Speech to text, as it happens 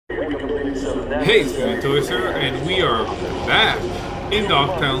Hey, Spirit Toaster, and we are back in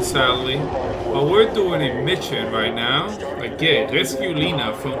Dogtown, sadly. But we're doing a mission right now. Again, rescue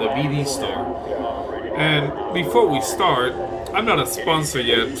Lena from the BD store. And before we start, I'm not a sponsor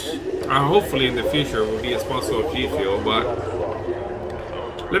yet. Hopefully in the future we'll be a sponsor of G Fuel, but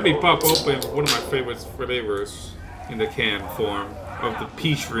let me pop open one of my favorite flavors in the can form of the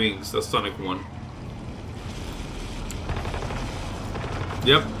peach rings, the Sonic one.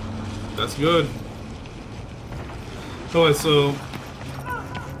 Yep, that's good. Alright, so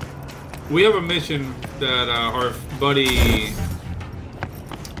we have a mission that our buddy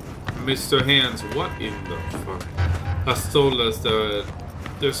Mr. Hands, what in the fuck, has told us that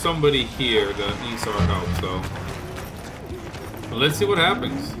there's somebody here that needs our help, so let's see what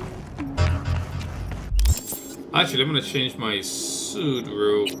happens. Actually, I'm gonna change my suit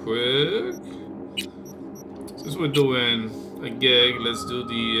real quick. Since we're doing a gig, let's do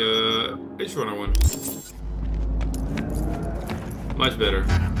the Edge Runner one. Much better.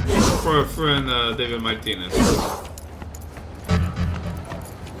 For our friend David Martinez.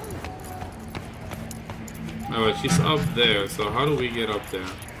 Alright, she's up there, so how do we get up there?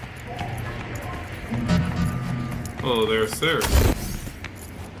 Oh, there's stairs.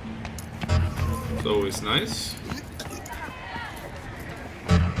 It's always nice.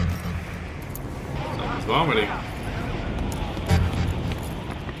 Someone's vomiting.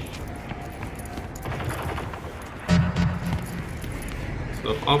 So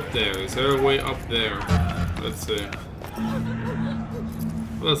up there, is there a way up there? Let's see.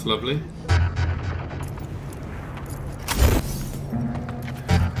 Well, that's lovely.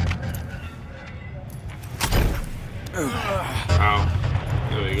 Ow.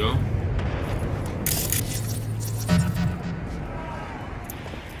 There we go.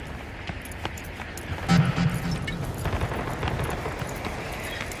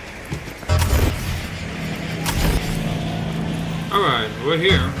 Alright, we're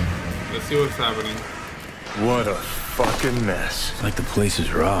here. Let's see what's happening. What a fucking mess. It's like the place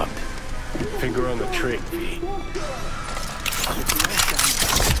is robbed. Finger on the trick, V.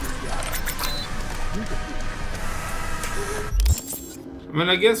 I mean,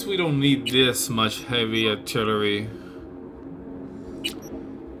 I guess we don't need this much heavy artillery.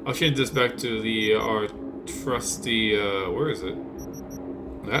 I'll change this back to the our trusty, where is it?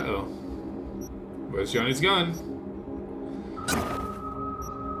 Uh-oh. Where's Johnny's gun?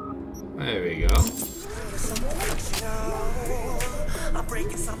 There we go.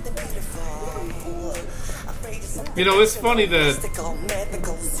 You know, it's funny that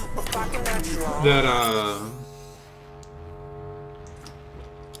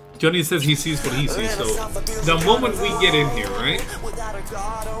Johnny says he sees what he sees, so the moment we get in here, right,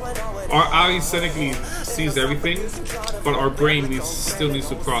 our eyes technically sees everything, but our brain still needs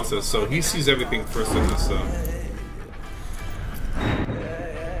to process, so he sees everything first in this.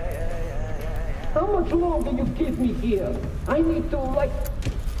 How much longer you keep me here? I need to, like,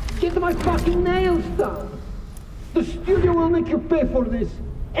 get my fucking nails done. The studio will make you pay for this.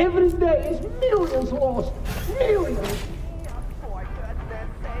 Every day is millions lost. Millions.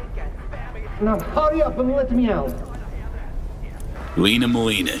 Now hurry up and let me out. Lena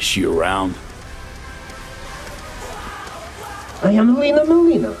Molina, she around? I am Lena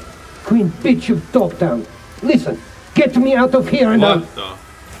Molina, Queen Bitch of Dogtown. Listen, get me out of here and I'll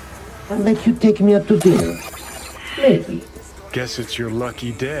let you take me out to dinner. Maybe. Guess it's your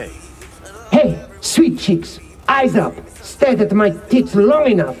lucky day. Hey, sweet chicks, eyes up. Stare at my tits long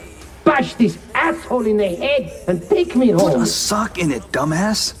enough. Bash this asshole in the head and take me home. Put a sock in it,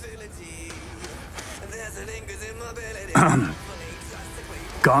 dumbass.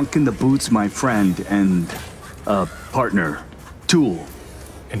 Gonk in the Boots, my friend, and partner, Tool.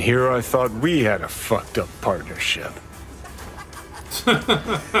 And here I thought we had a fucked up partnership.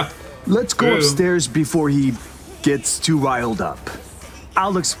 Let's go upstairs before he gets too riled up.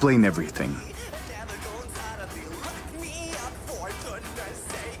 I'll explain everything.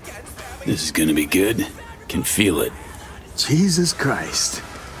 This is gonna be good. Can feel it. Jesus Christ.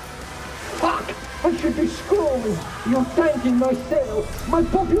 Fuck! I should be scrolling. You're thanking myself, my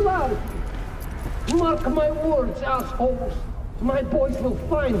popularity. Mark my words, assholes. My boys will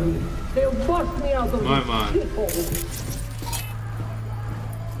find me. They'll bust me out of this shithole.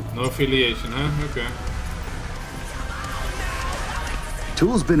 No affiliation, huh? Okay.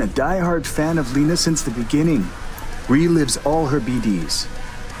 Tool's been a die-hard fan of Lena since the beginning. Relives all her BDs.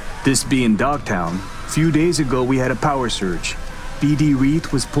 This being Dogtown, a few days ago we had a power surge. BD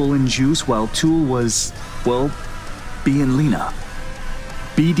Reith was pulling juice while Tool was, well, being Lena.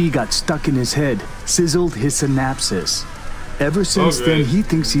 BD got stuck in his head, sizzled his synapses. Ever since then, great. he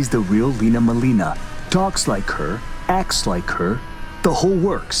thinks he's the real Lena Molina. Talks like her, acts like her, the whole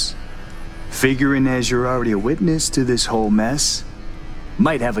works. Figuring as you're already a witness to this whole mess,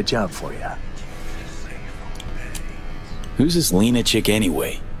 might have a job for you. Who's this Lena chick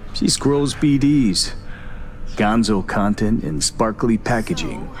anyway? She scrolls BDs. Gonzo content and sparkly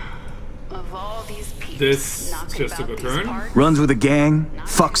packaging. Of all these peeps This knocking just took about a these turn. parts, Runs with a gang,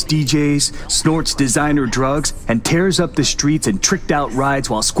 fucks DJs, snorts designer drugs, and tears up the streets in tricked out rides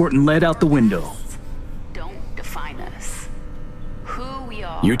while squirting lead out the window. don't define us. Who we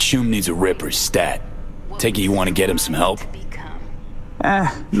are. Your chum needs a ripper stat. Take it you want to get him some help? to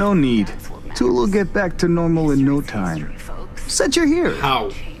become. No need. Tool will get back to normal in no time. Folks, Said you're here. How?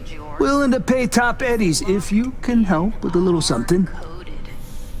 change yours. Willing to pay top eddies if you can help with a little something. Coded.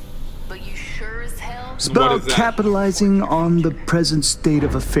 But you sure as hell It's What about is that? capitalizing on the present state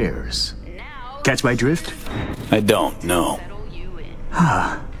of affairs. now Catch my drift? I don't know. settle you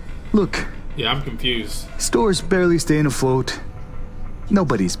in. Look, Yeah, I'm confused. stores barely staying afloat.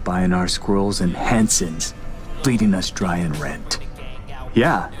 Nobody's buying our squirrels and Hansons, bleeding us dry in rent.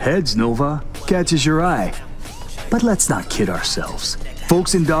 Yeah, heads, Nova. Catches your eye. But let's not kid ourselves.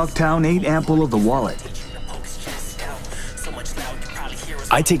 Folks in Dogtown ain't ample of the wallet.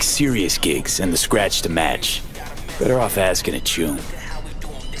 I take serious gigs and the scratch to match. Better off asking a chum.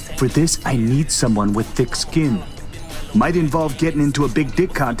 For this, I need someone with thick skin. Might involve getting into a big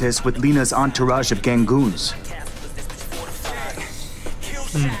dick contest with Lena's entourage of gangoons.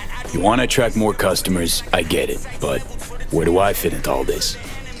 You want to attract more customers, I get it. But where do I fit into all this?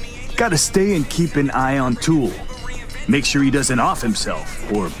 Gotta stay and keep an eye on Tool. Make sure he doesn't off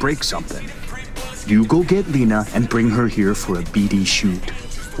himself or break something. You go get Lena and bring her here for a BD shoot.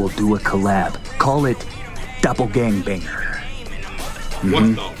 We'll do a collab. Call it Doppelgangbanger.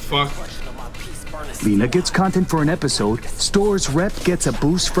 What the fuck? Lena gets content for an episode. Store's rep gets a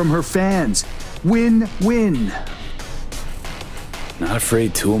boost from her fans. Win-win. Not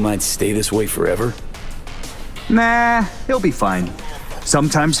afraid Tool might stay this way forever? Nah, he'll be fine.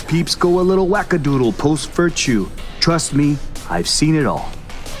 Sometimes peeps go a little wackadoodle post-virtue. Trust me, I've seen it all.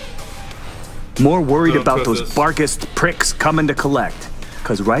 More worried Don't about trust those us. barkist pricks coming to collect.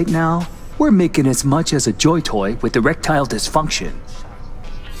 Cause right now, we're making as much as a joy toy with erectile dysfunction.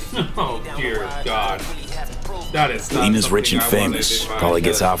 Oh dear God. That is not Lena's rich and something I wanted famous. in my Probably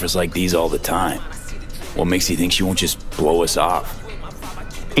gets head. offers like these all the time. What makes you think she won't just blow us off?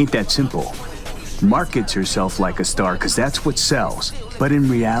 Ain't that simple. Markets herself like a star cause that's what sells. But in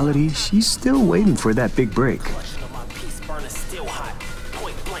reality, she's still waiting for that big break.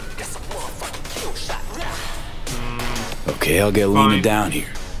 Okay, I'll get Fine. Lena down here.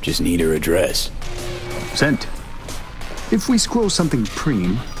 Just need her address. Sent. If we scroll something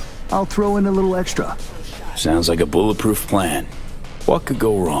preem, I'll throw in a little extra. Sounds like a bulletproof plan. What could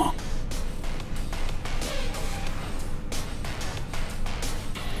go wrong?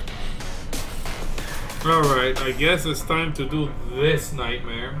 Alright, I guess it's time to do this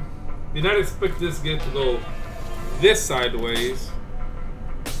nightmare. Did not expect this get to go this sideways.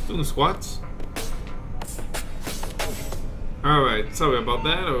 Doing squats. Alright, sorry about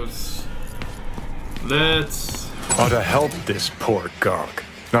that. Let's... Ought to help this poor gonk,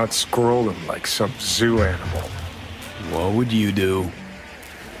 not scroll him like some zoo animal. What would you do?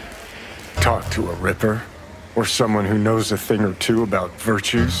 Talk to a ripper, or someone who knows a thing or two about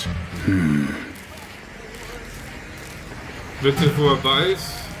virtues. Victor for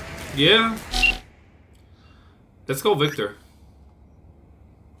advice? Yeah. Let's go Victor.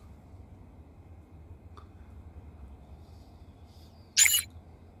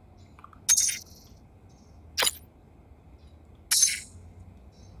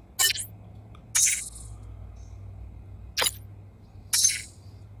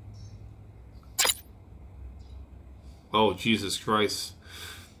 Oh, Jesus Christ.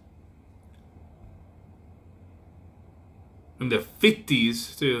 In the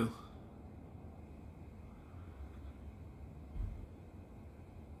 50s, too.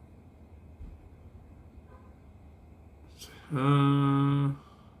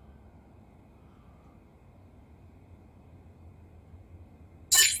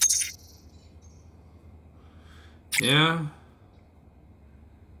 Yeah.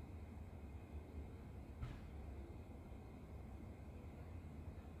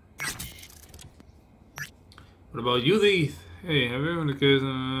 What about you, Lee? Hey, have you ever kids?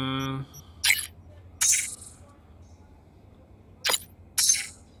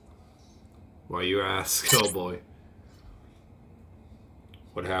 Why you ask? Oh boy.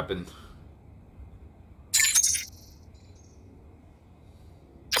 What happened?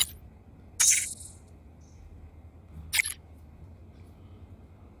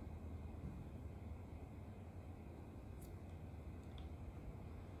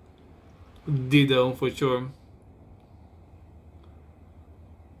 Dido for sure.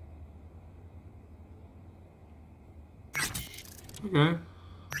 Okay.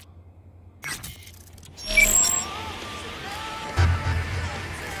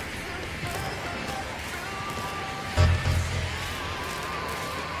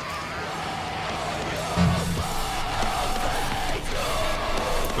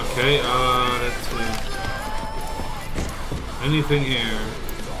 Okay, let's see. Anything here?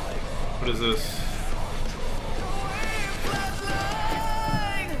 What is this?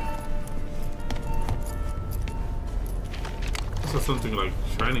 This is something like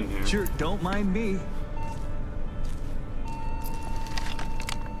shining here. Sure, don't mind me.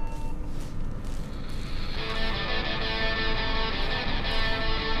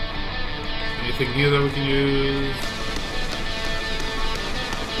 Anything here that we can use?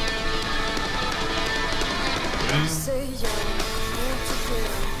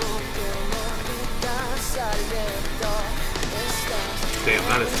 Damn,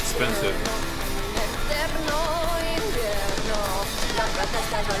 that is expensive.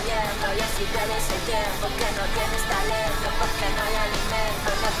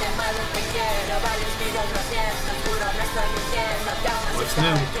 What's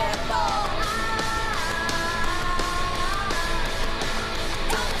new?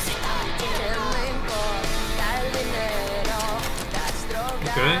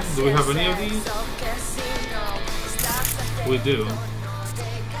 Okay, do we have any of these? We do.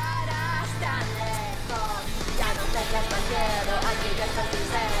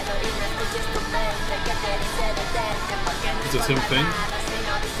 It's the same thing?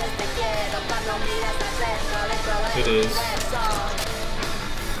 It is.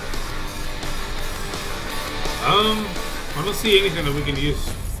 I don't see anything that we can use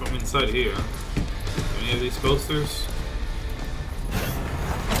from inside here. Any of these posters?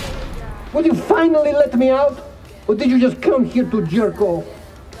 Will you finally let me out? Or did you just come here to jerk off?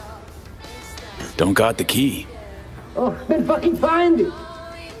 Don't got the key. Oh, then fucking find it!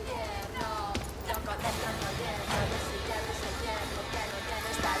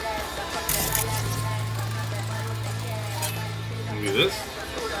 Maybe this?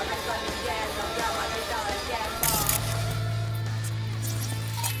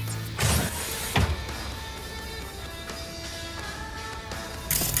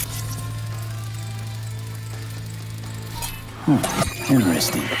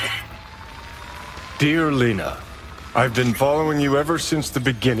 Interesting. Dear Lena, I've been following you ever since the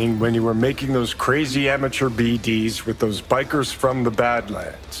beginning when you were making those crazy amateur BDs with those bikers from the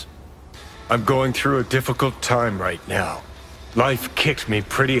Badlands. I'm going through a difficult time right now. Life kicked me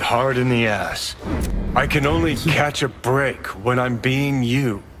pretty hard in the ass. I can only catch a break when I'm being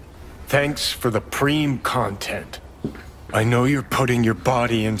you. Thanks for the preem content. I know you're putting your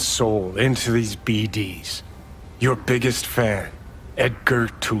body and soul into these BDs. Your biggest fan, Edgar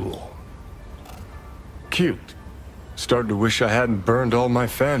Toole. Cute. Starting to wish I hadn't burned all my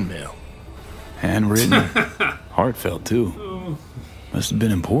fan mail. Handwritten. Heartfelt, too. Must have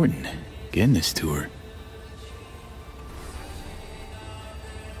been important, getting this to her.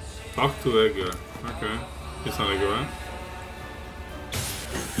 Talk to Edgar. Okay. It's not Edgar, right?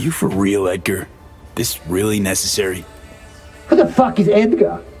 You for real, Edgar? This really necessary? Who the fuck is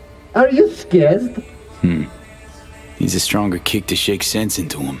Edgar? Are you scared? Needs a stronger kick to shake sense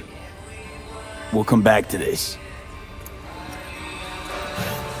into him. We'll come back to this.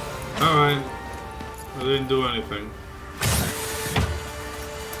 Alright. I didn't do anything.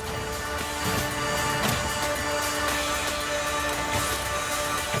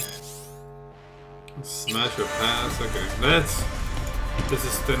 Smash or pass? Okay. This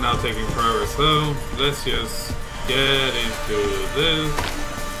is still now taking forever, so let's just get into this.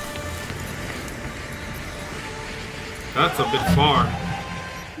 That's a bit far.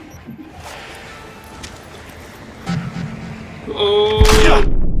 Oh!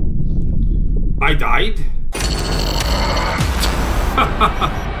 I died?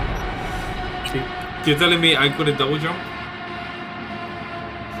 You're telling me I couldn't double jump?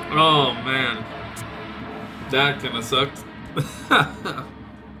 Oh man. That kinda sucked.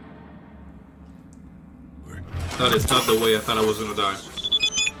 That is not the way I thought I was gonna die.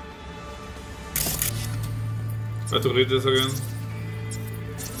 I have to read this again.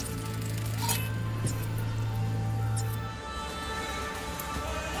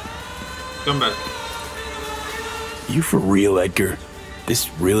 Come back. You for real, Edgar? This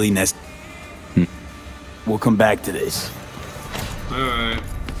really We'll come back to this. Alright.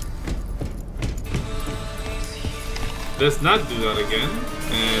 Let's not do that again.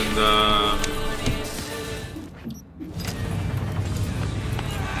 And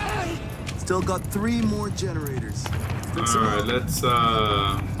Still got 3 more generators. Alright, let's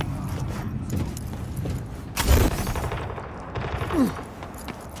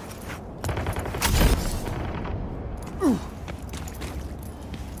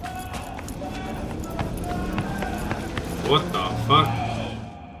what the fuck?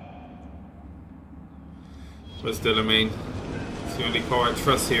 What's Delamain? It's the only car I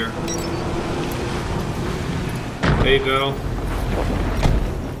trust here. There you go.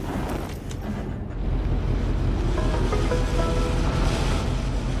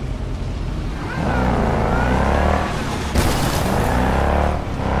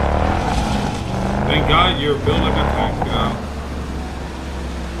 Thank God you're built like a tank now.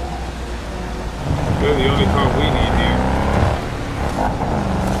 You're the only car we need here.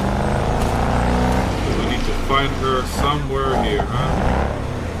 We need to find her somewhere here, huh?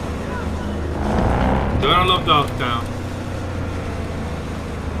 Don't love Dogtown.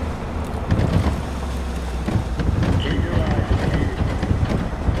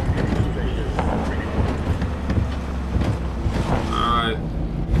 Alright.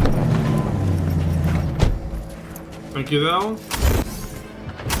 Thank you, though.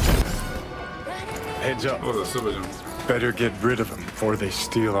 Heads up. Oh, the silver gem. Better get rid of them before they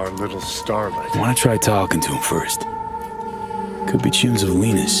steal our little starlight. I want to try talking to him first. Could be tunes of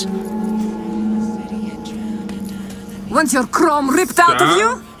Lena's. Want your chrome ripped out of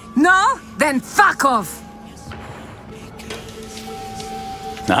you? No? Then fuck off!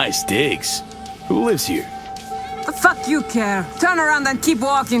 Nice digs. Who lives here? The fuck you care? Turn around and keep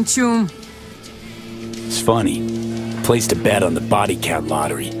walking, Chum. It's funny. Placed a bet on the body count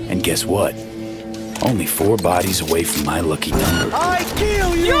lottery, and guess what? Only 4 bodies away from my lucky number. I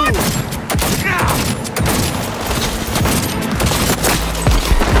kill you!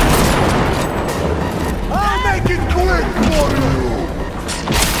 I'll make it quick for you!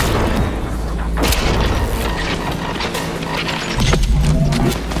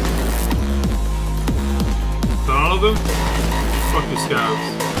 All of them? Fuck the scouts.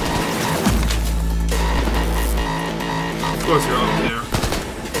 Of course you're all there.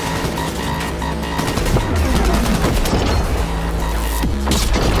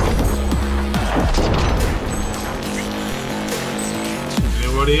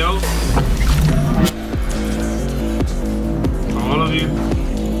 Anybody else? All of you?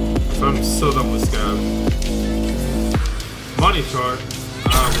 I'm so done with scouts. Money chart? I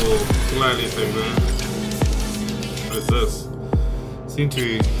will gladly take that. What is this? Seem to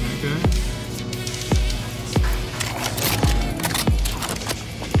be okay.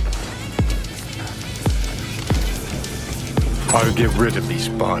 I'll get rid of these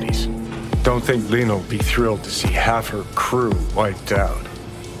bodies. Don't think Lena will be thrilled to see half her crew wiped out.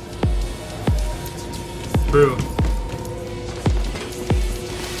 True.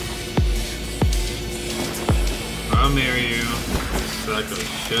 I'll marry you, sack of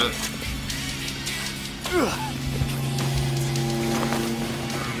shit.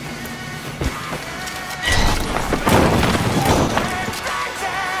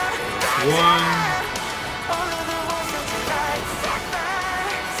 One.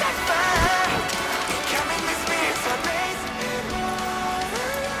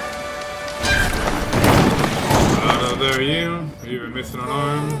 There you. You were missing an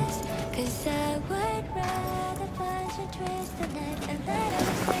arm.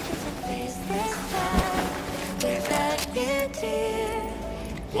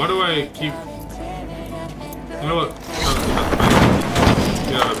 Why do I keep... You know what?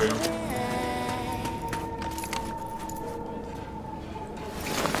 Get out of here.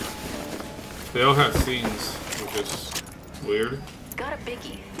 They all have scenes, which is weird. Got a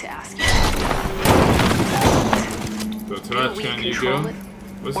biggie to ask you. So to that can you go?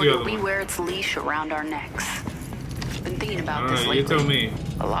 What's Or the do other we one? wear its leash around our necks? Been thinking I about don't this know, lately. you tell me.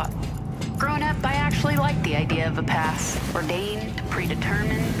 A lot. Growing up, I actually liked the idea of a pass. Ordained,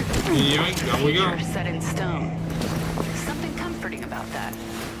 predetermined. Yoink, down we go. Future set in stone. Something comforting about that.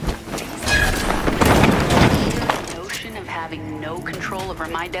 The notion of having no control over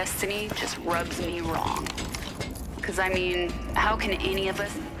my destiny just rubs me wrong. Because, I mean, how can any of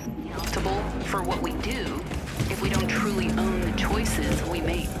us be accountable for what we do if we don't truly own the choices we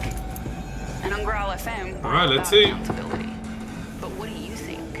make? And on Growl FM, All right, let's about see. accountability. But what do you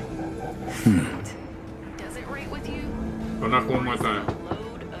think? Does it rate with you? I'll knock one more time.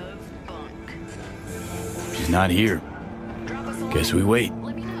 Load of bunk. She's not here. Drop us a Guess line. we wait.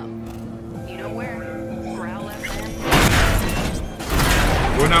 Let me know. You know where? Growl FM.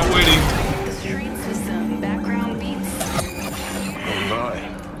 We're not waiting. The streets with some background beats. Oh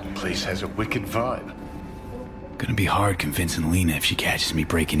my. Place has a wicked vibe. Gonna be hard convincing Lena if she catches me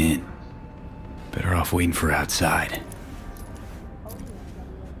breaking in. Better off waiting for outside.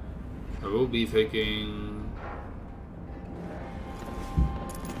 I will be taking...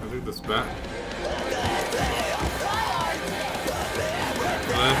 I think this back.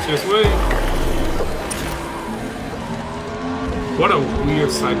 Let's just wait. What a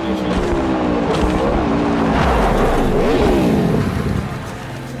weird side mission.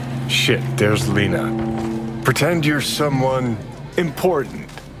 Shit, there's Lena. Pretend you're someone important.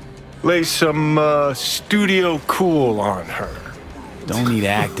 Lay some, studio cool on her. Don't need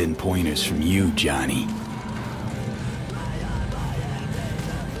acting pointers from you, Johnny.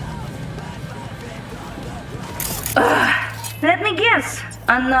 Let me guess.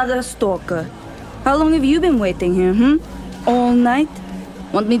 Another stalker. How long have you been waiting here, All night?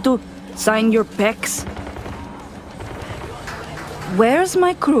 Want me to sign your pecs? Where's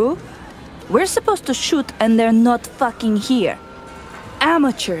my crew? We're supposed to shoot and they're not fucking here.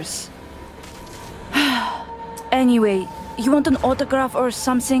 Amateurs. Anyway, you want an autograph or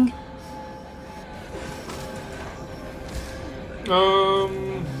something?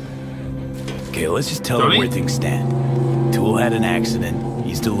 Okay, let's just tell her where things stand. Tool had an accident.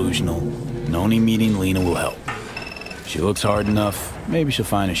 He's delusional. Noni meeting Lena will help. She looks hard enough. Maybe she'll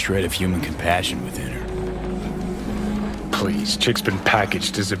find a shred of human compassion within her. Please, Chick's been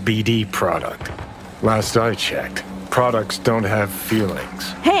packaged as a BD product. Last I checked, products don't have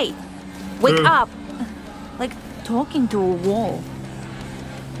feelings. Hey! Wake up! Like talking to a wall.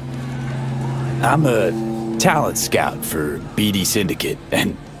 I'm a talent scout for BD Syndicate,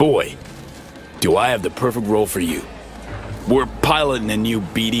 and boy, do I have the perfect role for you. We're piloting a new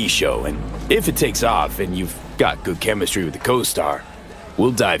BD show, and if it takes off and you've got good chemistry with the co-star,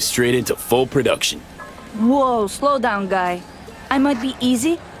 we'll dive straight into full production. Whoa, slow down, guy. I might be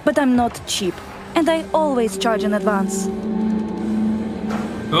easy, but I'm not cheap. And I always charge in advance.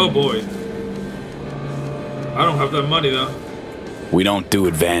 Oh boy. I don't have that money though. We don't do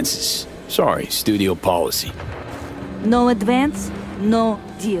advances. Sorry, studio policy. No advance, no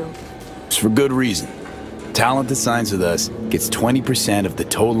deal. It's for good reason. Talent that signs with us gets 20% of the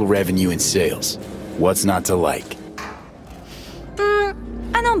total revenue in sales. What's not to like?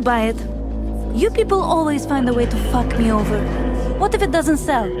 I don't buy it. You people always find a way to fuck me over. What if it doesn't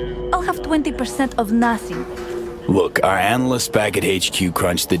sell? I'll have 20% of nothing. Look, our analysts back at HQ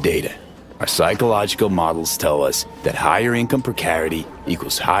crunch the data. Our psychological models tell us that higher income per carry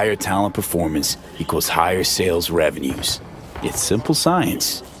equals higher talent performance equals higher sales revenues. It's simple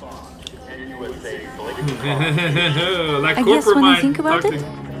science. I guess when I think about it,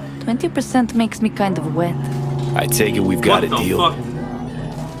 20% makes me kind of wet. I take it we've got a deal. Fuck?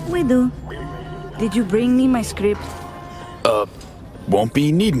 We do. Did you bring me my script? Won't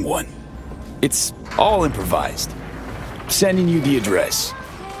be needing one. It's all improvised. Sending you the address.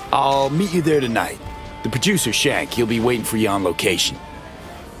 I'll meet you there tonight. The producer, Shank, he'll be waiting for you on location.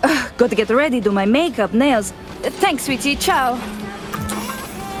 Got to get ready, do my makeup, nails. Thanks, sweetie. Ciao.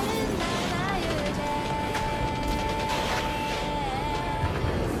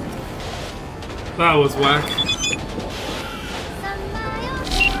 That was whack.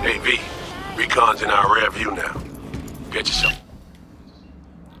 Hey, V. Recon's in our rear view now. Get yourself.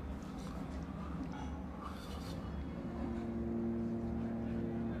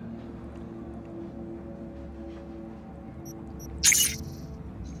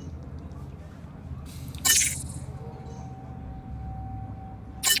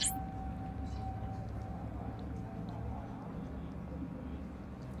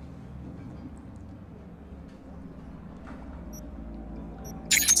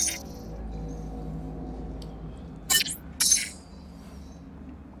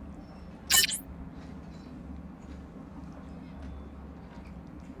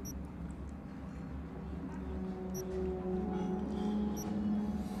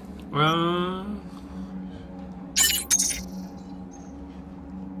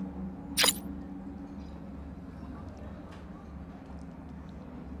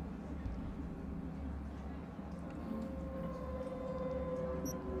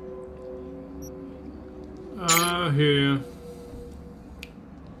 Here.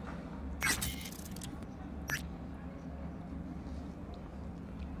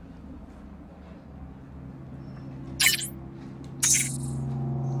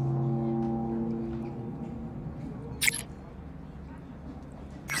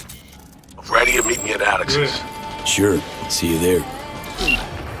 Ready to meet me at Alex's. Sure. See you there.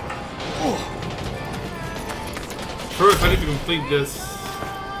 First, I need to complete this.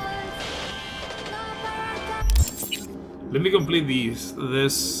 Let me complete these.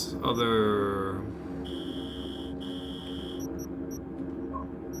 This other.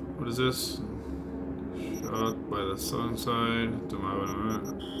 What is this? Out by the sun side.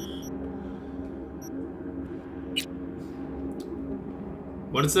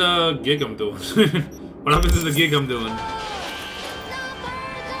 What is the gig I'm doing? What happens to the gig I'm doing?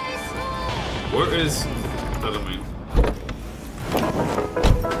 Where is Delamain?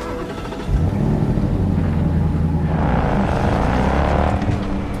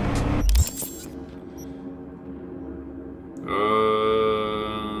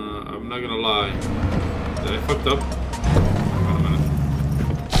 I'm not gonna lie. Did I fucked up? Hold on a minute.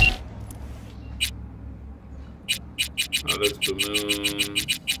 Oh, that's the moon.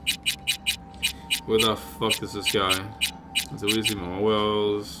 Where the fuck is this guy? Is it easy?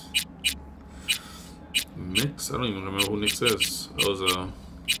 Wells. Nix? I don't even remember who Nix is. That was a.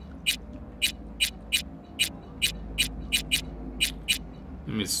 I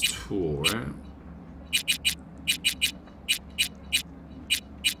mean, it's Tool, right?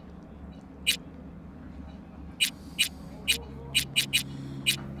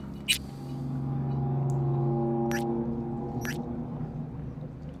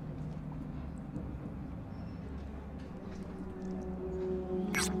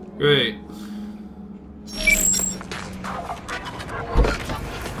 Great.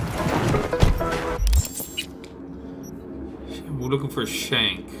 We're looking for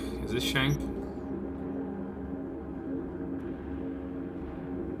Shank. Is this Shank?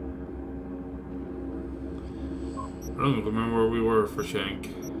 I don't even remember where we were for Shank.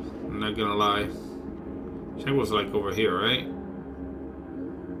 I'm not gonna lie. Shank was like over here, right?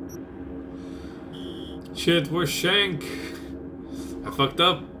 Shit, where's Shank? I fucked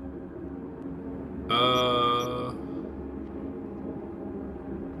up.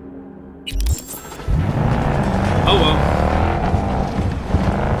 Oh well.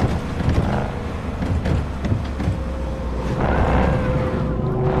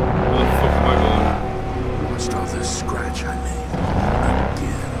 Where the fuck am I going? Must all this scratch I made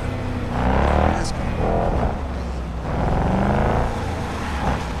again. Ask me.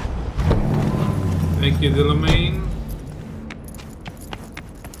 Thank you, Delamain.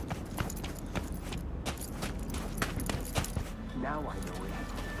 Now I know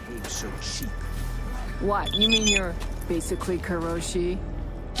it. Ain't so cheap. What, you mean you're basically Kuroshi?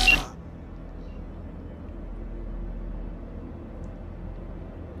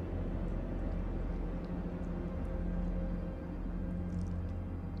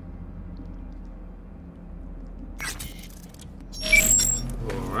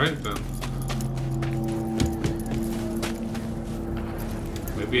 Alright then.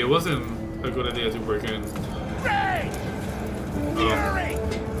 Maybe it wasn't a good idea to break in.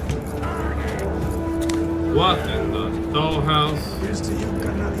 What in the dollhouse? Here's to you,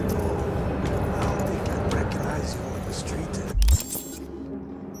 carnalito. I don't think I recognize you on the street.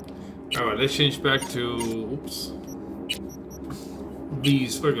 Alright, let's change back to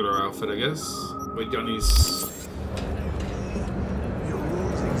V's regular outfit, I guess. With Johnny's.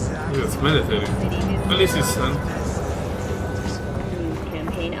 It's meditating. At least he's done. News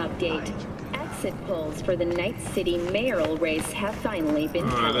campaign update. Exit polls for the Night City mayoral race have finally been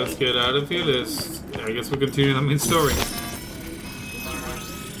tallied. Alright, let's get out of here. I guess we'll continue the main story.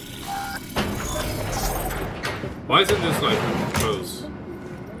 Why isn't this like closed?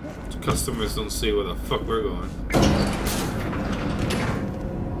 Customers don't see where the fuck we're going.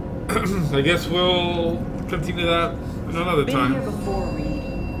 I guess we'll continue that another time. Been here before, Reed.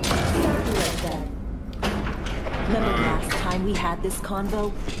 Exactly like that. Remember last time we had this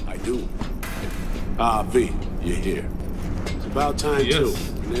convo? I do. Ah, V, you're here. It's about time, Yes. too.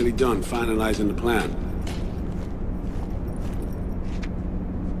 We're nearly done finalizing the plan.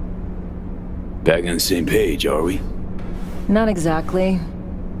 Back on the same page, are we? Not exactly.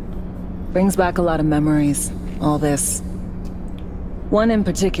 Brings back a lot of memories, all this. One in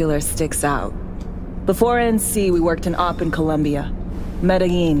particular sticks out. Before NC, we worked in Op in Colombia.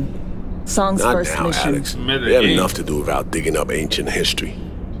 Medellin. Song's Not first now, mission. Alex. We have enough to do without digging up ancient history.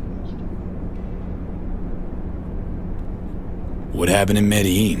 What happened in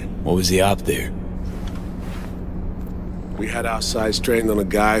Medellin? What was the op there? We had our sights trained on a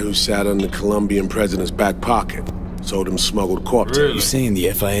guy who sat in the Colombian president's back pocket. Sold him smuggled corpse. You saying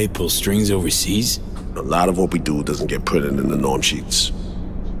the FIA pulls strings overseas? A lot of what we do doesn't get printed in the norm sheets.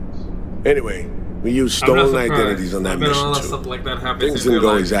 Anyway, we used stolen identities on that mission too. Stuff like that happens Things in didn't real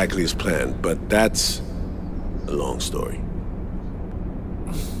go life. exactly as planned, but that's a long story.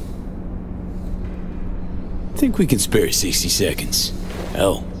 I think we can spare 60 seconds.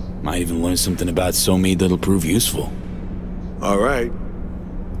 Hell, might even learn something about So-Me that'll prove useful. All right.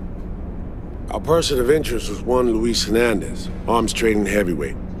 Our person of interest was one Luis Hernandez, arms trading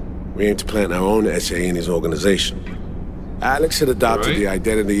heavyweight. We aim to plant our own SA in his organization. Alex had adopted the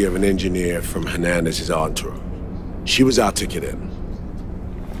identity of an engineer from Hernandez's entourage. She was our ticket in.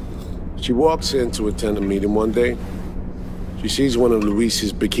 She walks in to attend a meeting one day. She sees one of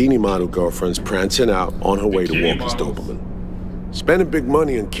Luis's bikini model girlfriends prancing out on her way to walk his Doberman. Spending big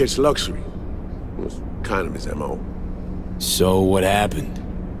money on kitsch luxury. It was kind of his MO. So what happened?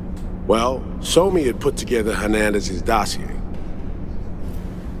 Well, Somi had put together Hernandez's dossier.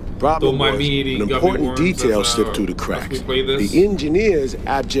 Problem was, an important detail slipped through the cracks. The engineer's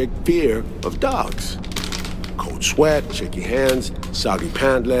abject fear of dogs. Cold sweat, shaky hands, soggy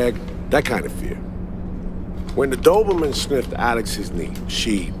pant leg, that kind of fear. When the Doberman sniffed Alex's knee,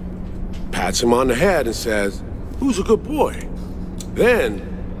 she pats him on the head and says, "Who's a good boy?" Then,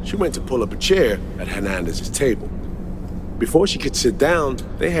 she went to pull up a chair at Hernandez's table. Before she could sit down,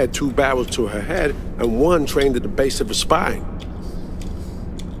 they had 2 barrels to her head and 1 trained at the base of her spine.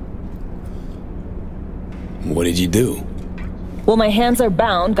 What did you do? Well, my hands are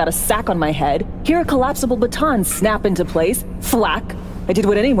bound, got a sack on my head. Here a collapsible baton snap into place. Flack. I did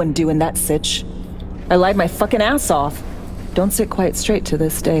what anyone do in that sitch. I lied my fucking ass off. Don't sit quite straight to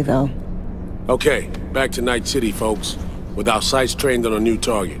this day, though. Okay, back to Night City, folks. With our sights trained on a new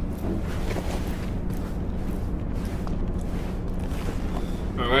target.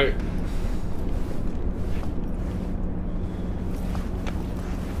 Alright.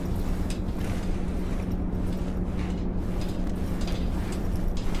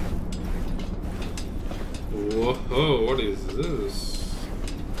 Whoa, what is this?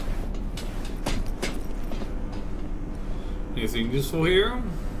 Anything useful here?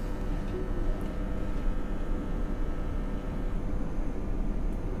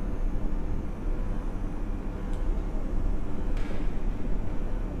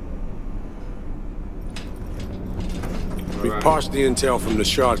 We've parsed the intel from the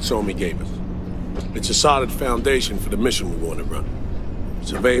shard Somi gave us. It's a solid foundation for the mission we want to run.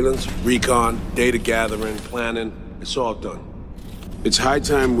 Surveillance, recon, data gathering, planning, it's all done. It's high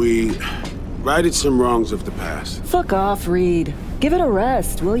time we righted some wrongs of the past. Fuck off, Reed. Give it a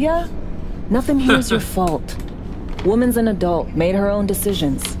rest, will ya? Nothing here's your fault. Woman's an adult, made her own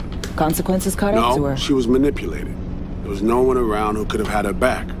decisions. Consequences caught up to her. No, she was manipulated. There was no one around who could have had her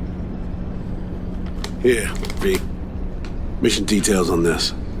back. Here, Reed. Mission details on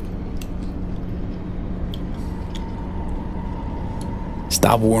this.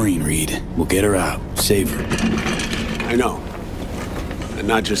 Stop worrying, Reed. We'll get her out. Save her. I know. And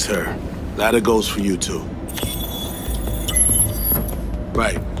not just her. That goes for you, too.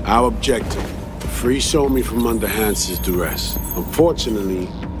 Right. Our objective. Free Somi from under Hansen's duress. Unfortunately,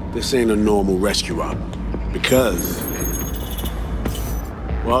 this ain't a normal rescue op. Because...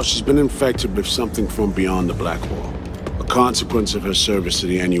 well, she's been infected with something from beyond the Black Wall. A consequence of her service to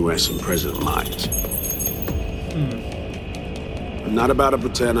the NUS and President Myers. I'm not about to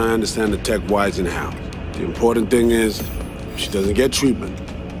pretend I understand the tech whys and how. The important thing is, if she doesn't get treatment,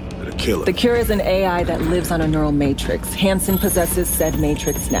 it'll kill her. The cure is an AI that lives on a neural matrix. Hansen possesses said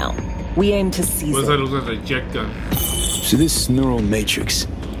matrix now. We aim to seize What's it. that look like a jet gun? So this neural matrix,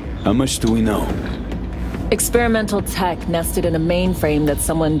 how much do we know? Experimental tech nested in a mainframe that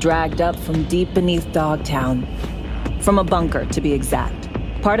someone dragged up from deep beneath Dogtown. From a bunker, to be exact.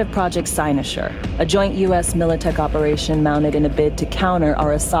 Part of Project Cynosure, a joint U.S. Militech operation mounted in a bid to counter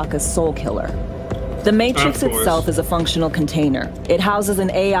Arasaka's Soul Killer. The Matrix itself is a functional container. It houses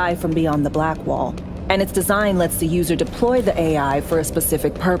an AI from beyond the Black Wall, and its design lets the user deploy the AI for a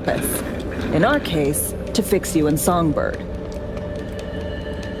specific purpose. In our case, to fix you and Songbird.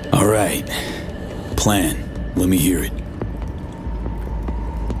 All right. Plan. Let me hear it.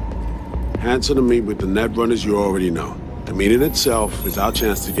 Hansen to meet with the net runners you already know. The meeting itself is our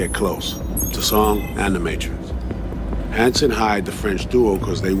chance to get close, to Song and the Matrix. Hansen hired the French duo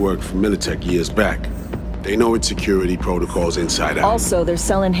because they worked for Militech years back. They know its security protocols inside out. Also, they're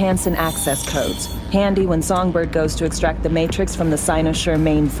selling Hansen access codes. Handy when Songbird goes to extract the Matrix from the Cynosure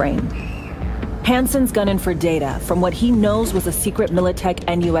mainframe. Hansen's gunning for data from what he knows was a secret Militech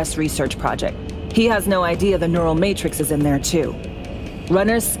NUS research project. He has no idea the neural matrix is in there too.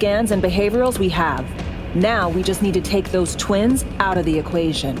 Runners, scans, and behaviorals we have. Now we just need to take those twins out of the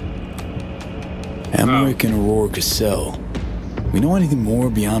equation. American Aurora Cassell. We know anything more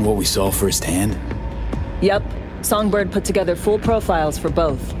beyond what we saw firsthand? Yep. Songbird put together full profiles for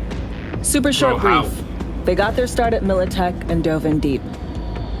both. Super short brief. They got their start at Militech and dove in deep.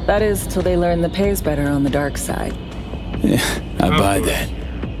 That is, till they learned the pay's better on the dark side. Yeah, I buy that.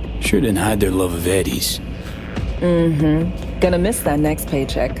 Sure didn't hide their love of Eddies. Mm-hmm. Gonna miss that next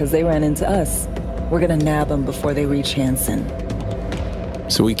paycheck, because they ran into us. We're gonna nab them before they reach Hansen.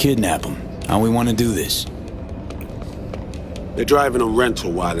 So we kidnap them. How we want to do this? They're driving a rental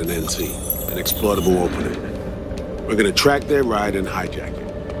while in NC, an exploitable opening. We're gonna track their ride and hijack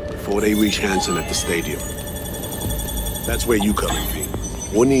it before they reach Hansen at the stadium. That's where you come in, V.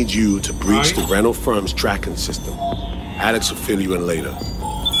 We'll need you to breach the rental firm's tracking system. Alex will fill you in later.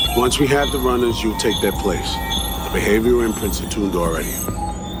 Once we have the runners, you'll take their place. The behavioral imprints are tuned already.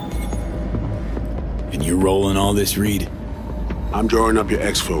 And you're rolling all this, Reed? I'm drawing up your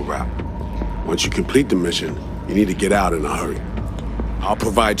exfil route. Once you complete the mission, you need to get out in a hurry. I'll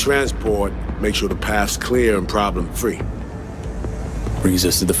provide transport, make sure the path's clear and problem-free. Brings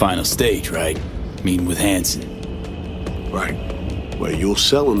us to the final stage, right? Meeting with Hansen. Right. Where you'll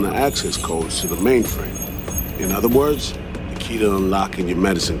sell him the access codes to the mainframe. In other words, the key to unlocking your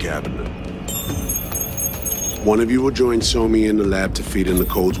medicine cabinet. One of you will join Somi in the lab to feed in the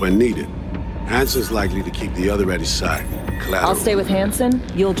codes when needed. Hansen's likely to keep the other at his side. Collateral. I'll stay with Hansen,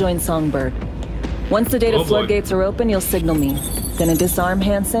 you'll join Songbird. Once the data floodgates are open, you'll signal me. Gonna disarm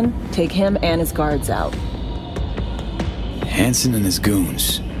Hansen, take him and his guards out. Hansen and his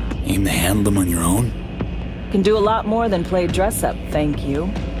goons. Aim to handle them on your own? Can do a lot more than play dress-up, thank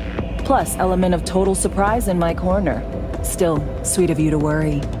you. Plus, element of total surprise in my corner. Still, sweet of you to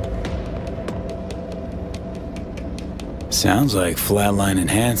worry. Sounds like flatlining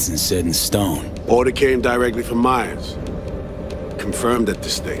Hansen set in stone. Order came directly from Myers. Confirmed at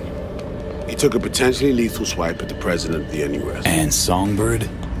this stage. He took a potentially lethal swipe at the president of the NUS. And Songbird?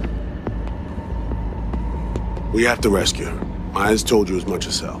 We have to rescue her. Myers told you as much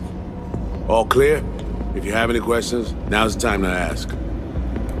herself. All clear? If you have any questions, now's the time to ask.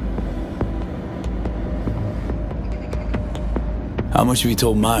 How much have you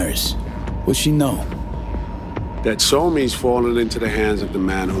told Myers? What's she know? That Somi's fallen into the hands of the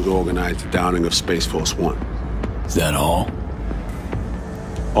man who's organized the downing of Space Force 1. Is that all?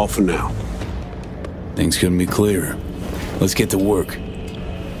 All for now. Things couldn't be clearer. Let's get to work.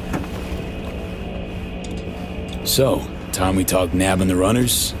 So, time we talk nabbing the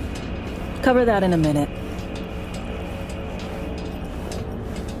runners? Cover that in a minute.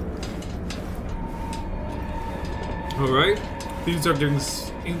 Alright, these are getting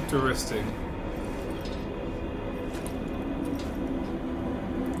interesting.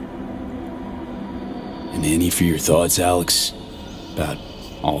 And any for your thoughts, Alex? About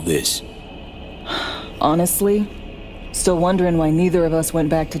all this? Honestly, still wondering why neither of us went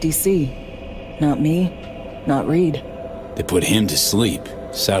back to DC. Not me, not Reed. They put him to sleep.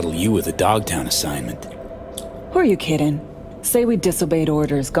 Saddle you with a Dogtown assignment. Who are you kidding? Say we disobeyed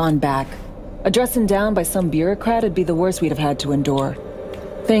orders, gone back. Addressing down by some bureaucrat would be the worst we'd have had to endure.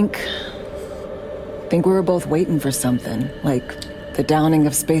 Think we were both waiting for something, like the downing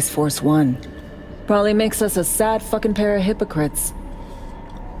of Space Force 1. Probably makes us a sad fucking pair of hypocrites.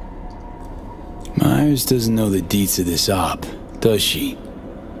 Myers doesn't know the deets of this op, does she?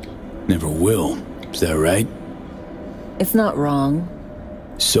 Never will, is that right? It's not wrong.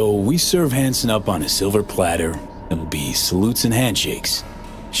 So we serve Hansen up on a silver platter. It'll be salutes and handshakes.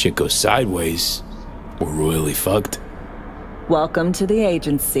 Shit goes sideways, we're royally fucked. Welcome to the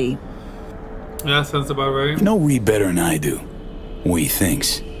agency. Yeah, sounds about right. You know Reed better than I do. What he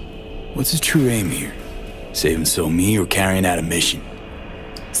thinks. What's his true aim here? Saving Somi or carrying out a mission?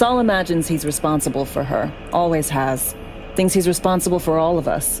 Saul imagines he's responsible for her. Always has. Thinks he's responsible for all of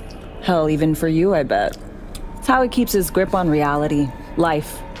us. Hell, even for you, I bet. It's how he keeps his grip on reality.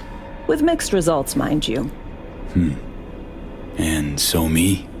 Life. With mixed results, mind you. And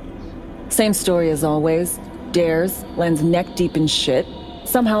Somi? Same story as always. Dares, lands neck deep in shit,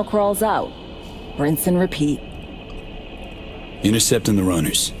 somehow crawls out. Rinse and repeat. Intercepting the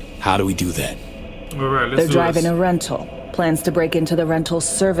runners. How do we do that? Alright, let's They're do driving this. a rental. Plans to break into the rental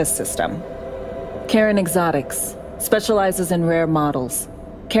service system. Karen Exotics. Specializes in rare models.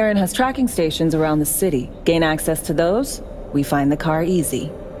 Karen has tracking stations around the city. Gain access to those, we find the car easy.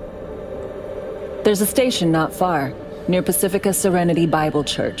 There's a station not far, near Pacifica Serenity Bible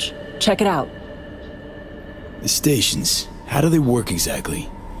Church. Check it out. The stations, how do they work exactly?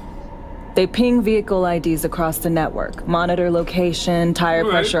 They ping vehicle IDs across the network, monitor location, tire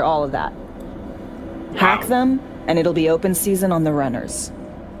pressure, all of that. Hack them, and it'll be open season on the runners.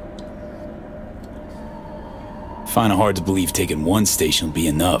 Find it hard to believe taking one station will be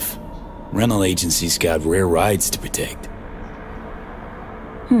enough. Rental agencies got rare rides to protect.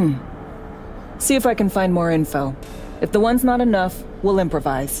 See if I can find more info. If the one's not enough, we'll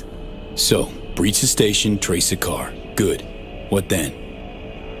improvise. So, breach the station, trace the car. Good. What then?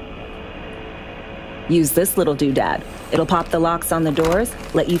 Use this little doodad. It'll pop the locks on the doors,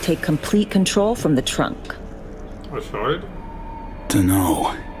 let you take complete control from the trunk. That's hard. to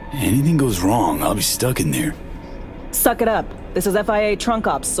know. Anything goes wrong, I'll be stuck in there. Suck it up. This is FIA trunk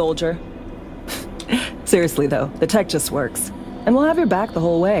ops, soldier. Seriously though, the tech just works. And we'll have your back the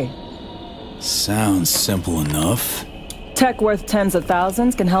whole way. Sounds simple enough. Tech worth tens of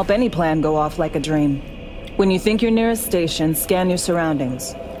thousands can help any plan go off like a dream. When you think your nearest station, scan your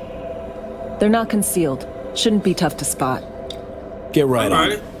surroundings. They're not concealed. Shouldn't be tough to spot. Get right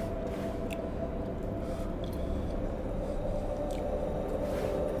on it.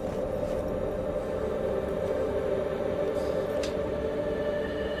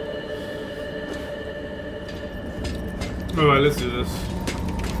 Alright, let's do this.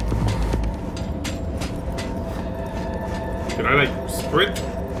 Can I like sprint?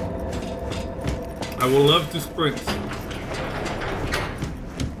 I would love to sprint.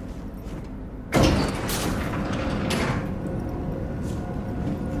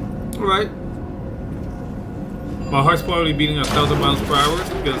 Alright. My heart's probably beating 1,000 miles per hour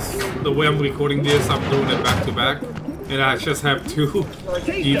because the way I'm recording this, I'm doing it back to back. And I just have two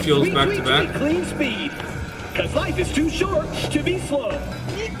e-fuels back to back. Clean speed. Because life is too short to be slow.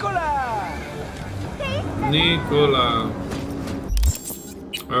 Nicola.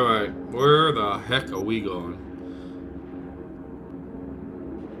 Alright, where the heck are we going?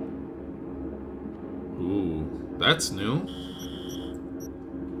 Ooh, that's new.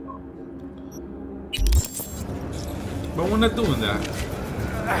 But we're not doing that.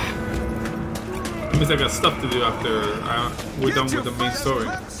 That means I got stuff to do after we're done with the main story.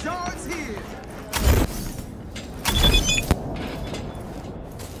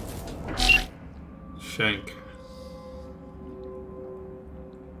 Shank.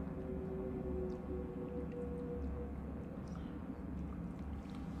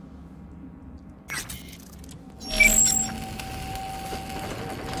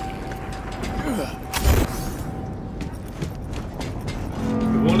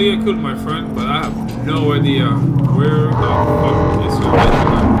 If only I could, my friend, but I have no idea where the fuck is your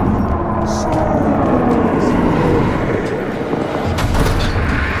internet.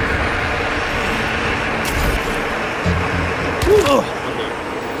 Okay.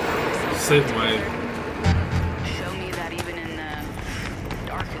 Save my. Show me that even in the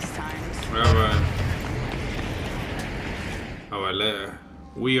darkest times. Alright. Alright,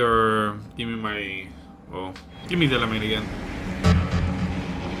 we are. Give me my. Well, give me Delamain again.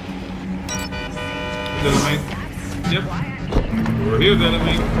 Delamain. Yep. We're here,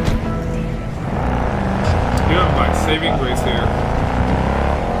 Delamain. You have my saving grace here.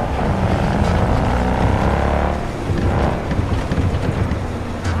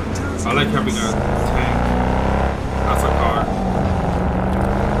 I like having a tank as a car.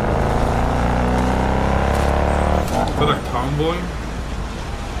 Is that a convoy?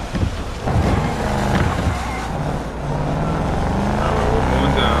 Alright, we're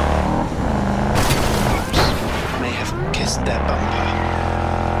going down. May have kissed that bumper.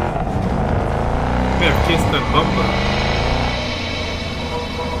 May have kissed that bumper.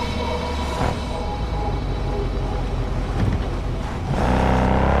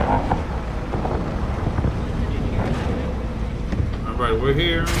 We're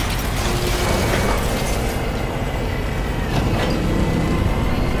here.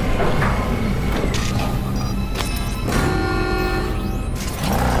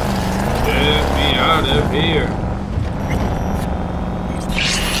 Get me out of here.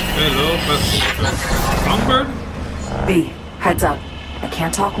 Hello, Songbird? B, heads up. I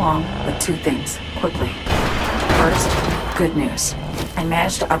can't talk long, but two things, quickly. First, good news. I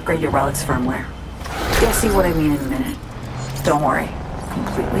managed to upgrade your relic's firmware. You'll see what I mean in a minute. Don't worry.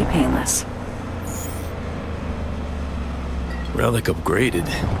 Completely painless. Relic upgraded.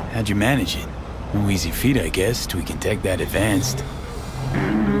 How'd you manage it? No easy feat, I guess, tweaking tech that advanced.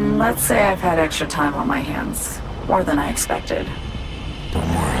 Let's say I've had extra time on my hands. More than I expected. Don't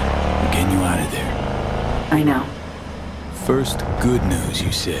worry. We're getting you out of there. I know. First, good news,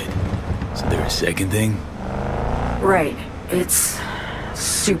 you said. Is there a second thing? Right. It's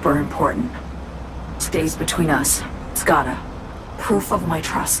super important. Stays between us. It's gotta. Proof of my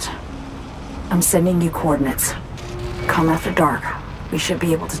trust. I'm sending you coordinates. Come after dark. We should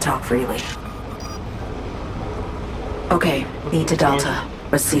be able to talk freely. Okay, B to Delta.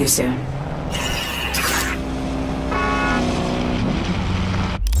 Let's see you soon.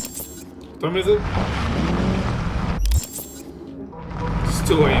 What time is it? It's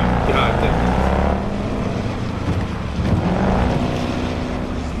 2 a.m. God damn it.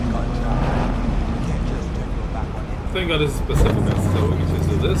 Thank God this is specific, so we can just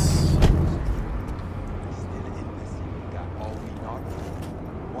do this.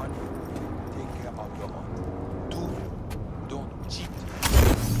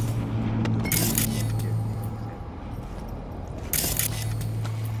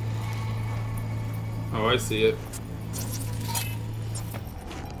 I see it.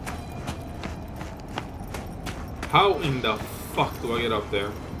 How in the fuck do I get up there?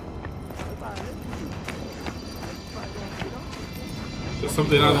 There's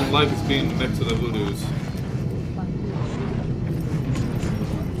something I don't like is being next to the voodoos.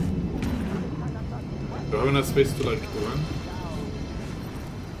 Do I have enough space to like run?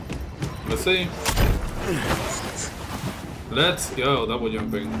 Let's see. Let's go, double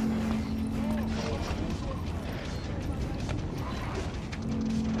jumping.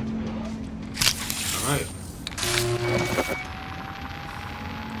 Alright.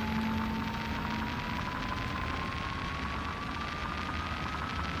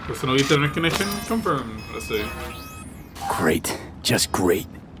 Personal Ethernet connection confirmed. Let's see. Great. Just great.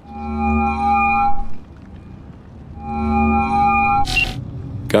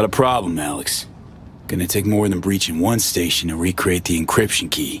 Got a problem, Alex. Gonna take more than breaching one station to recreate the encryption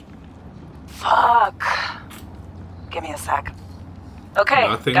key. Fuck. Give me a sec. Okay,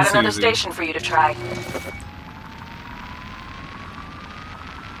 Nothing's got another easy. station for you to try.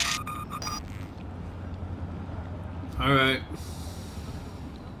 Alright.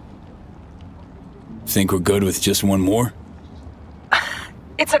 Think we're good with just one more?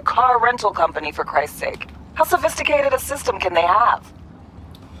 It's a car rental company, for Christ's sake. How sophisticated a system can they have?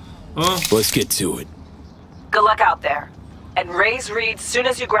 Let's get to it. Good luck out there. And raise Reed soon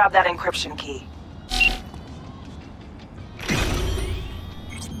as you grab that encryption key.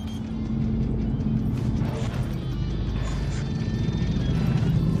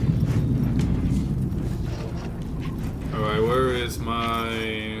 Alright, where's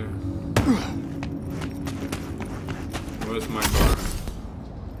my car?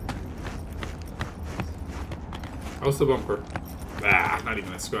 How's the bumper? Ah, not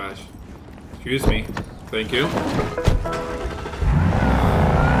even a scratch. Excuse me. Thank you. Not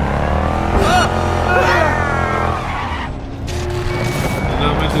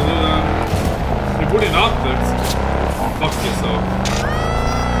meant to do that. You're putting optics. Fuck yourself.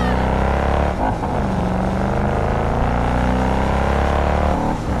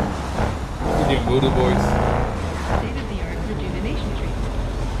 You voodoo boys. State-of-the-art rejuvenation treatment.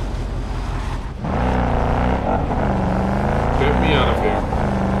 Get me out of here.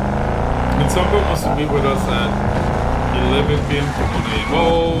 And someone wants to meet with us at 11 p.m. to 1 a.m.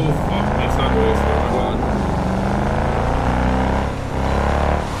 Oh, fuck. It's not really fun.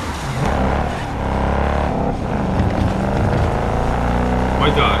 My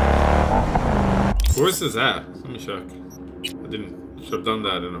god. Where's this at? Let me check. I should have done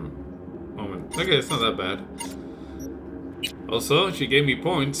that in a moment. Okay, it's not that bad. Also, she gave me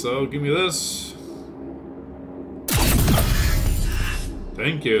points, so give me this.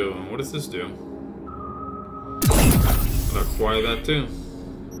 Thank you. What does this do? I'll acquire that too.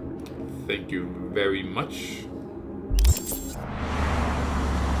 Thank you very much.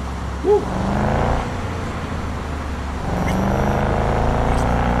 Woo.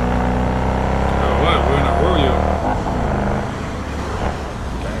 Alright, we're in a hurry.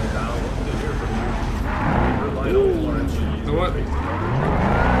 You know what?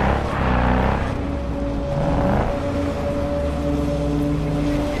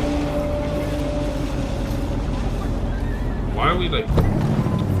 Why are we like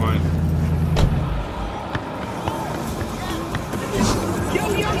fine?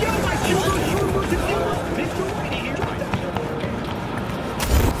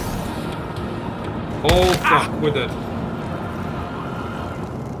 Oh fuck, we're dead.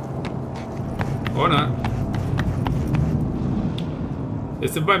 Or not.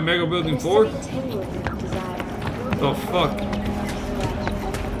 Is it by Mega Building 4? The fuck?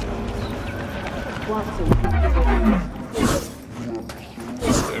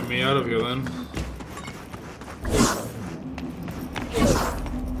 Get me out of here then.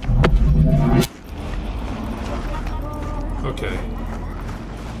 Okay.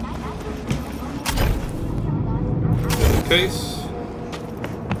 Just in case.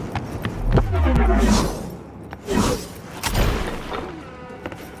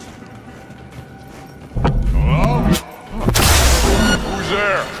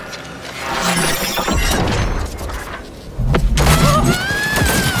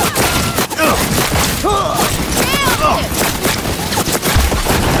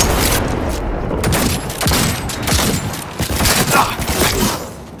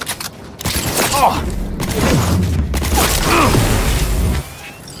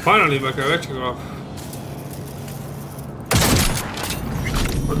 Finally, my direction off.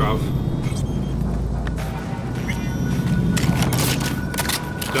 Fuck off.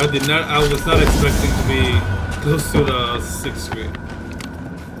 I was not expecting to be close to the 6th Street.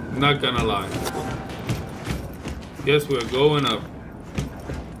 Not gonna lie. Guess we're going up.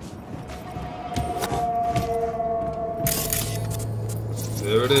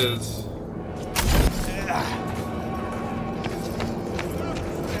 There it is.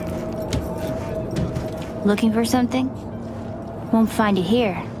 Looking for something? Won't find it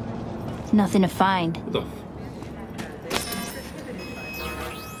here. Nothing to find.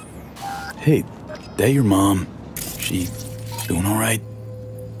 Hey, that your mom? She doing all right?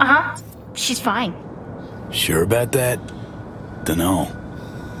 Uh-huh. She's fine. Sure about that? Dunno.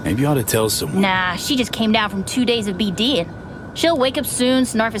 Maybe you ought to tell someone. Nah, she just came down from 2 days of BDing. She'll wake up soon,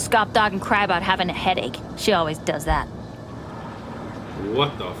 snarf a scop dog, and cry about having a headache. She always does that.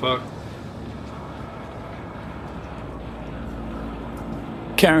 What the fuck?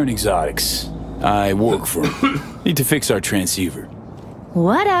 Karen Exotics. I work for her. Need to fix our transceiver.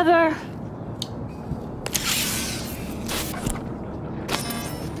 Whatever.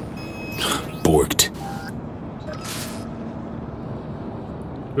 Borked.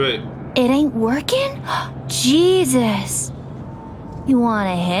 Great. It ain't working? Jesus. You want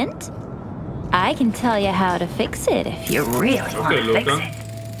a hint? I can tell you how to fix it if you really want to fix it.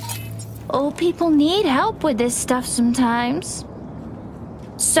 Old people need help with this stuff sometimes.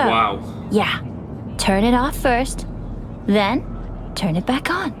 So, yeah, turn it off first, then turn it back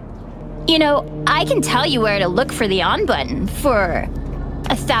on. You know, I can tell you where to look for the on button for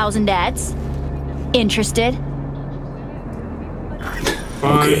 1,000 ads. Interested?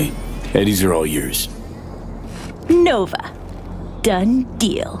 Okay, Eddies are all yours. Nova. Done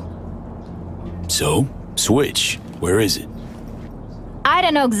deal. So, Switch, where is it? I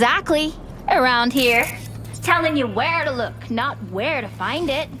don't know exactly. Around here. Telling you where to look, not where to find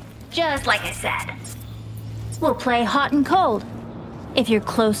it. Just like I said. We'll play hot and cold. If you're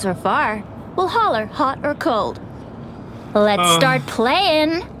close or far, we'll holler hot or cold. Let's start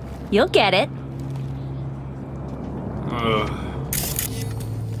playing. You'll get it.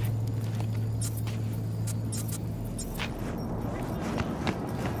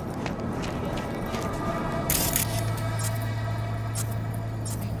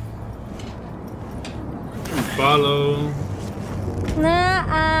 Follow.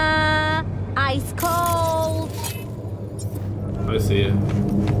 Nuh-uh. Ice cold. I see it.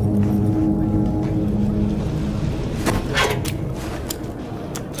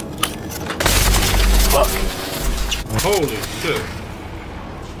 Fuck. Holy shit.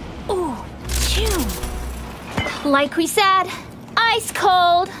 Ooh, chew. Like we said, ice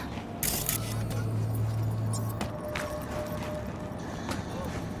cold.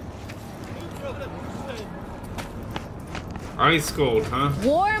 Ice cold, huh?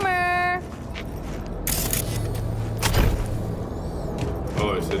 Warmer.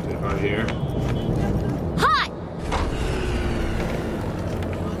 Oh, is it right here? Hot.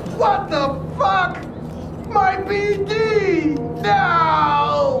 What the fuck? My BD!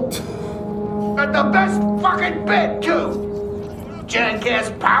 No! And the best fucking bit, too!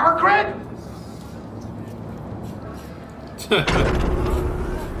 Jackass power grid?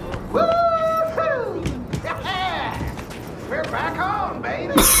 Woo-hoo! We're back home,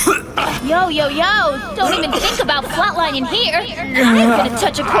 baby! Yo, yo, yo! Don't even think about flatlining here. I'm gonna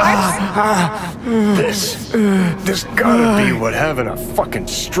touch a corpse. This gotta be what having a fucking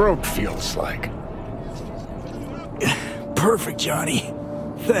stroke feels like. Perfect, Johnny.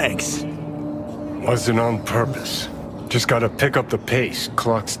 Thanks. Wasn't on purpose. Just gotta pick up the pace.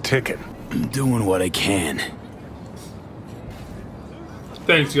 Clock's ticking. I'm doing what I can.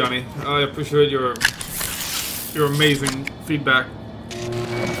 Thanks, Johnny. I appreciate your amazing feedback.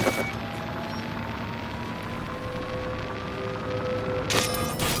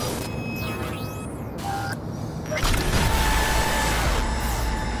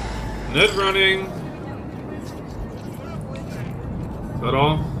 Net running. Is that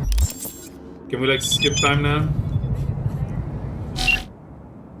all? Can we like skip time now?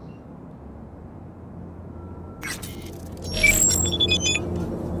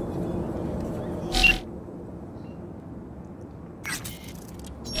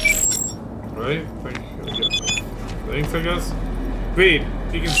 Right? Thanks, I guess. Wait,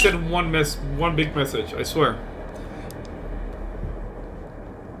 you can send one big message, I swear.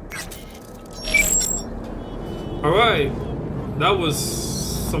 Alright, that was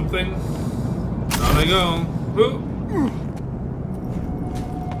something. Down I go. Ooh.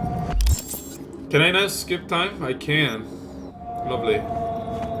 Can I now skip time? I can. Lovely.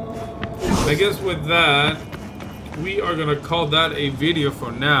 I guess with that, we are gonna call that a video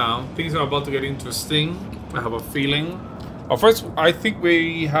for now. Things are about to get interesting. I have a feeling. First, I think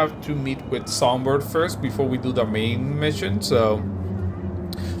we have to meet with Songbird first before we do the main mission, so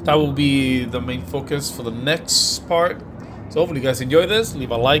that will be the main focus for the next part. So hopefully you guys enjoy this.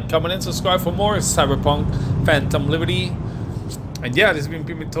 Leave a like, comment, and subscribe for more. It's Cyberpunk Phantom Liberty. And yeah, this has been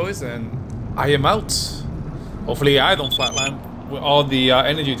Pimp Toys, and I am out. Hopefully I don't flatline with all the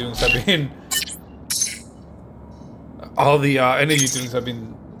energy drinks I've been... all the energy drinks I've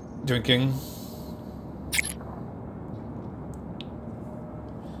been drinking.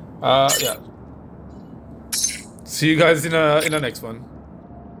 Yeah. See you guys in the next one.